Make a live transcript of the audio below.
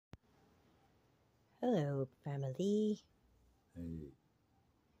Hello, family. Hey.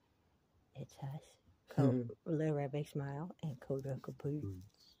 It's us, LittleRedBigSmile and CODECA BEATZ.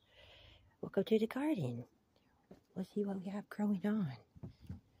 Welcome to the garden. Let's see what we have growing on.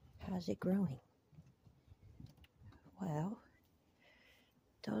 How's it growing? Well,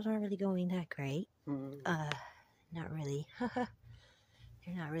 those aren't really going that great. Not really. They're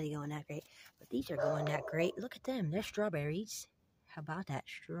not really going that great. But these are going that great. Look at them. They're strawberries. How about that?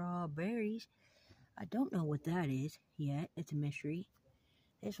 Strawberries. I don't know what that is yet. It's a mystery.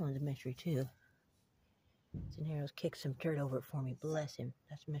 This one's a mystery too. Zenaro's kicked some dirt over it for me. Bless him.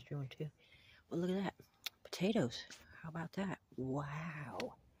 That's a mystery one too. Well, look at that. Potatoes. How about that? Wow.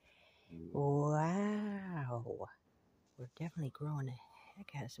 Wow. We're definitely growing the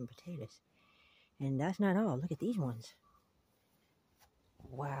heck out of some potatoes. And that's not all. Look at these ones.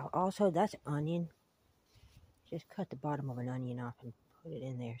 Wow. Also, that's onion. Just cut the bottom of an onion off and put it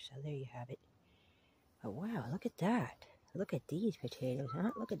in there. So there you have it. But wow, look at that. Look at these potatoes, huh?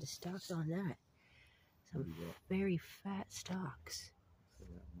 Look at the stalks on that. Some very fat stalks.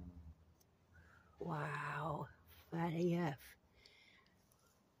 Wow. Fat AF.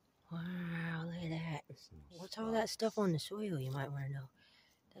 Wow, look at that. What's all that stuff on the soil, you might want to know?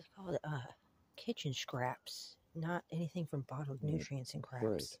 That's called kitchen scraps. Not anything from bottled nutrients and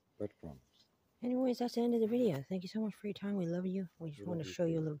craps. Breadcrumbs. Anyways, that's the end of the video. Thank you so much for your time. We love you. We just want to show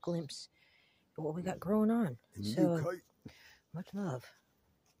you a little glimpse of what we got growing on. So, much love.